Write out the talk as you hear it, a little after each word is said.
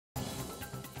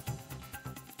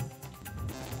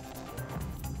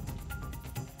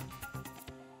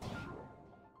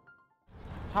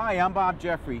Hi, I'm Bob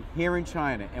Jeffrey here in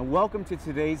China, and welcome to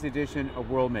today's edition of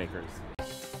Worldmakers.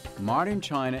 Modern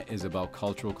China is about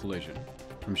cultural collision,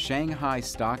 from Shanghai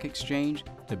Stock Exchange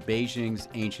to Beijing's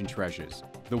ancient treasures.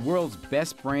 The world's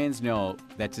best brands know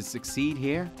that to succeed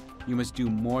here, you must do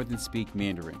more than speak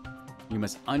Mandarin. You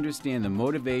must understand the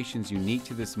motivations unique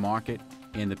to this market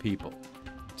and the people.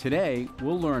 Today,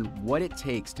 we'll learn what it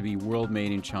takes to be world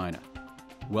made in China.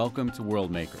 Welcome to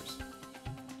Worldmakers.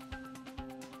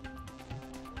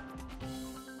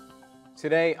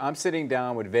 Today, I'm sitting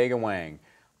down with Vega Wang,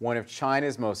 one of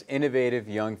China's most innovative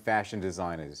young fashion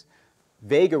designers.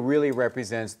 Vega really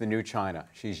represents the new China.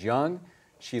 She's young,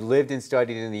 she lived and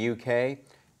studied in the UK.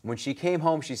 When she came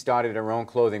home, she started her own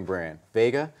clothing brand.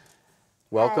 Vega,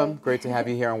 welcome. Hi. Great to have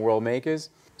you here on Worldmakers.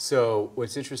 So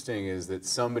what's interesting is that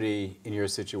somebody in your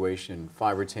situation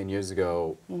 5 or 10 years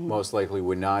ago most likely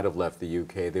would not have left the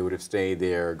UK. They would have stayed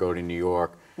there, go to New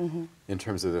York in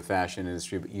terms of the fashion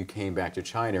industry, but you came back to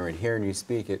China, and hearing you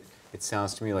speak, it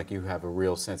sounds to me like you have a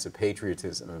real sense of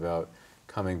patriotism about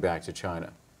coming back to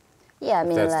China. Yeah, I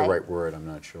mean, if that's the right word, I'm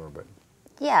not sure, but.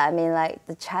 Yeah, I mean, like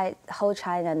whole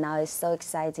China now is so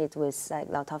excited with like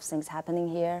a lot of things happening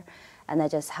here, and I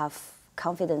just have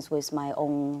confidence with my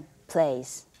own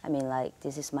place. I mean, like,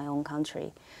 this is my own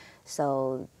country.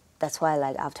 So that's why,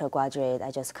 like, after graduate,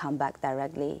 I just come back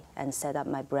directly and set up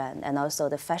my brand. And also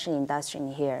the fashion industry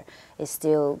in here is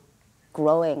still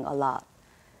growing a lot.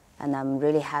 And I'm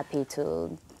really happy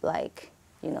to, like,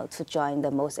 you know, to join the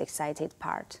most excited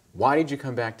part. Why did you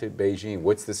come back to Beijing?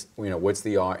 What's this, you know, what's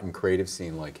the art and creative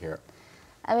scene like here?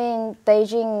 I mean,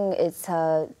 Beijing, it's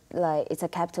a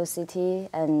capital city,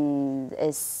 and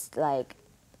it's like,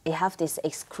 it have this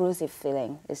exclusive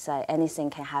feeling. It's like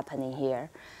anything can happen in here.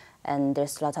 And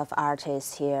there's a lot of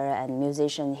artists here and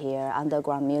musicians here,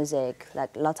 underground music,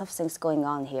 like a lot of things going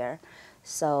on here.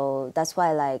 So that's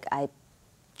why, like, I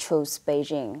chose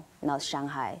Beijing, not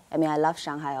Shanghai. I mean, I love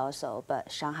Shanghai also,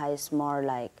 but Shanghai is more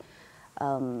like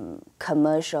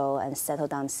commercial and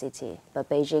settled down city. But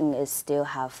Beijing is still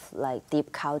have like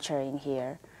deep culture in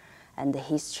here and the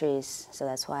histories. So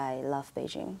that's why I love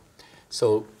Beijing.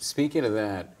 So speaking of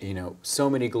that, you know, so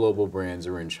many global brands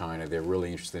are in China. They're really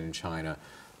interested in China.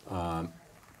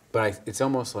 But it's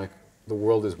almost like the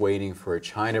world is waiting for a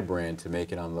China brand to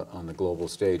make it on the global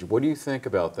stage. What do you think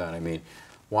about that? I mean,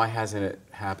 why hasn't it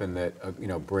happened that you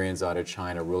know, brands out of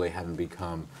China really haven't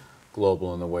become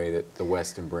global in the way that the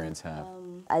Western brands have?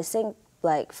 I think,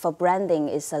 like, for branding,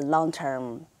 it's a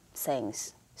long-term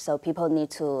things. So people need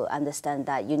to understand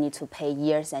that you need to pay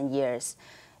years and years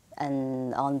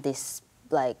and on this,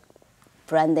 like,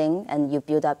 branding, and you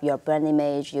build up your brand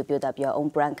image, you build up your own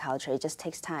brand culture. It just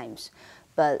takes time.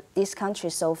 But this country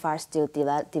so far still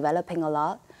developing a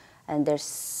lot, and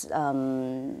there's, I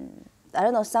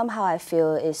don't know, somehow I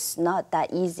feel it's not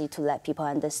that easy to let people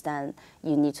understand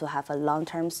you need to have a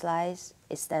long-term slice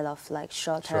instead of like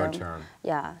short-term. Short-term.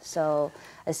 Yeah, so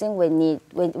I think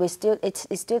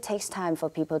it still takes time for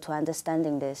people to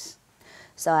understanding this.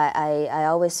 So I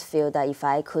always feel that if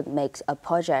I could make a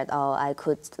project or I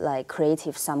could like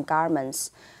creative some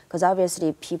garments, because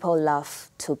obviously people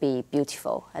love to be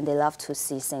beautiful and they love to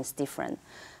see things different.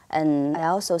 And I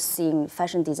also see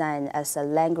fashion design as a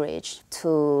language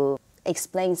to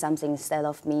explain something instead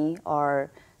of me,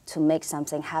 or to make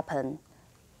something happen,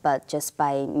 but just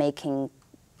by making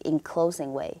in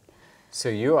closing way. So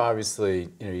you obviously,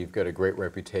 you know, you've got a great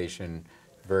reputation,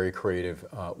 very creative.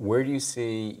 Where do you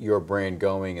see your brand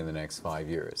going in the next 5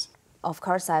 years? Of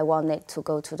course, I want it to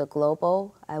go to the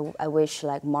global. I wish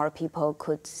like more people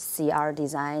could see our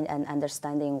design and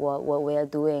understanding what we are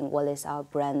doing, what is our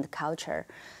brand culture.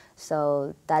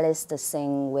 So that is the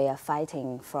thing we are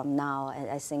fighting from now, and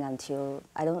I think until,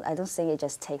 I don't think it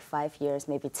just take 5 years,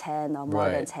 maybe 10 or more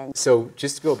than 10. So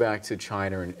just to go back to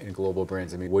China and global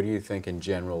brands, I mean, what do you think in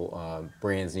general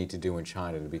brands need to do in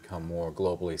China to become more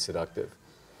globally seductive?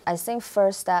 I think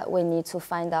first that we need to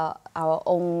find out our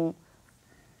own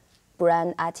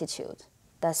brand attitude.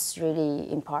 That's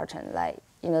really important. Like,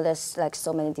 you know, there's like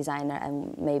so many designers,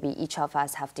 and maybe each of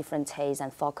us have different tastes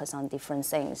and focus on different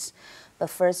things. But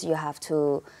first you have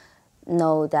to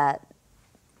know that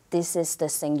this is the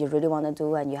thing you really want to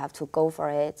do, and you have to go for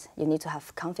it. You need to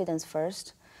have confidence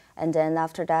first. And then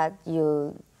after that,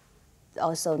 you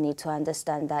also need to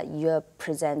understand that you're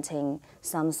presenting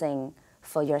something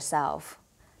for yourself.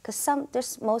 Because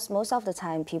there's most of the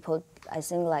time people, I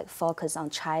think, like focus on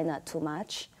China too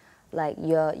much. Like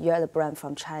you're the brand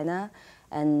from China,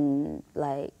 and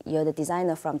like you're the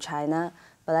designer from China.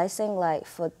 But I think like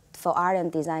for art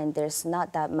and design, there's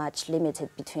not that much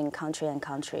limited between country and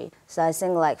country. So I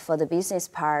think like for the business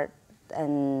part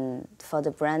and for the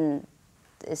brand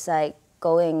it's like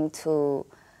going to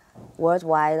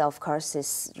worldwide, of course,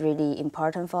 is really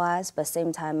important for us, but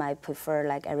same time I prefer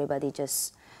like everybody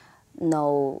just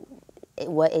know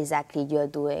what exactly you're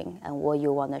doing and what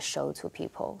you want to show to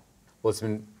people. Well, it's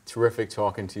been terrific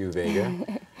talking to you,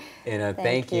 Vega. And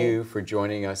thank you for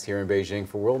joining us here in Beijing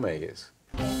for Worldmakers.